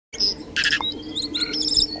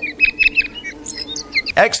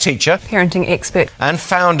ex-teacher, parenting expert and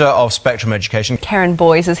founder of Spectrum Education. Karen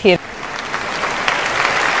Boyes is here.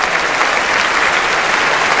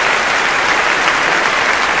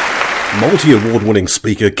 Multi-award-winning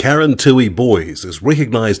speaker Karen Tui Boyes is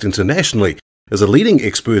recognised internationally as a leading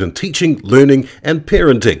expert in teaching, learning and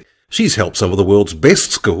parenting. She's helped some of the world's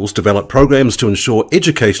best schools develop programs to ensure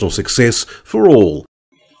educational success for all.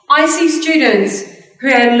 I see students who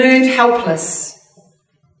have learned helpless.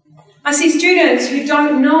 I see students who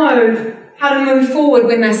don't know how to move forward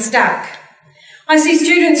when they're stuck. I see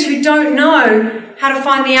students who don't know how to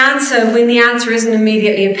find the answer when the answer isn't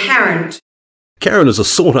immediately apparent. Karen is a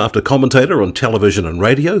sought-after commentator on television and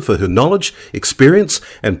radio for her knowledge, experience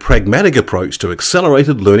and pragmatic approach to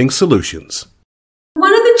accelerated learning solutions.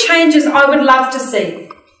 One of the changes I would love to see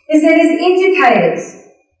is that as educators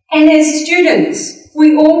and as students,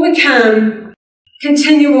 we all become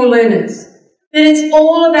continual learners. That it's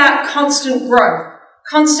all about constant growth,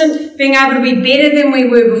 constant being able to be better than we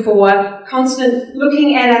were before, constant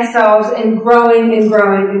looking at ourselves and growing and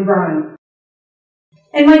growing and growing.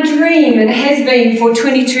 And my dream, and it has been for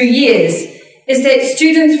 22 years, is that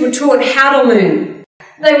students were taught how to learn.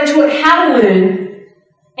 They were taught how to learn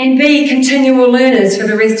and be continual learners for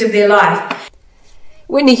the rest of their life.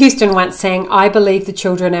 Whitney Houston once sang, "I believe the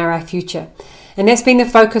children are our future." And that's been the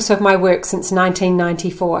focus of my work since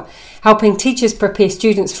 1994, helping teachers prepare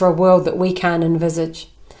students for a world that we can't envisage.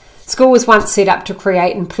 School was once set up to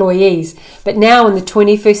create employees, but now in the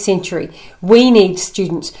 21st century, we need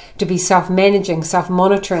students to be self-managing,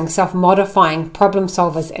 self-monitoring, self-modifying problem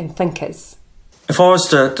solvers and thinkers. If I was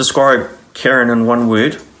to describe Karen in one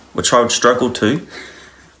word, which I would struggle to,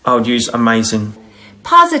 I would use amazing.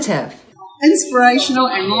 Positive. Inspirational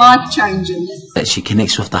and life-changing. That she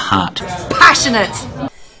connects with the heart. Passionate.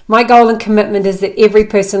 My goal and commitment is that every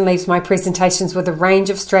person leaves my presentations with a range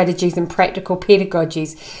of strategies and practical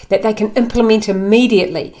pedagogies that they can implement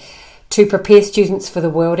immediately to prepare students for the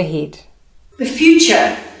world ahead. The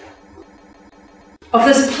future of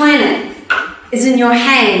this planet is in your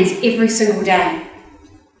hands every single day.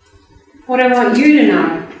 What I want you to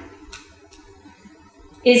know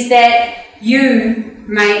is that you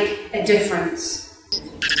make a difference.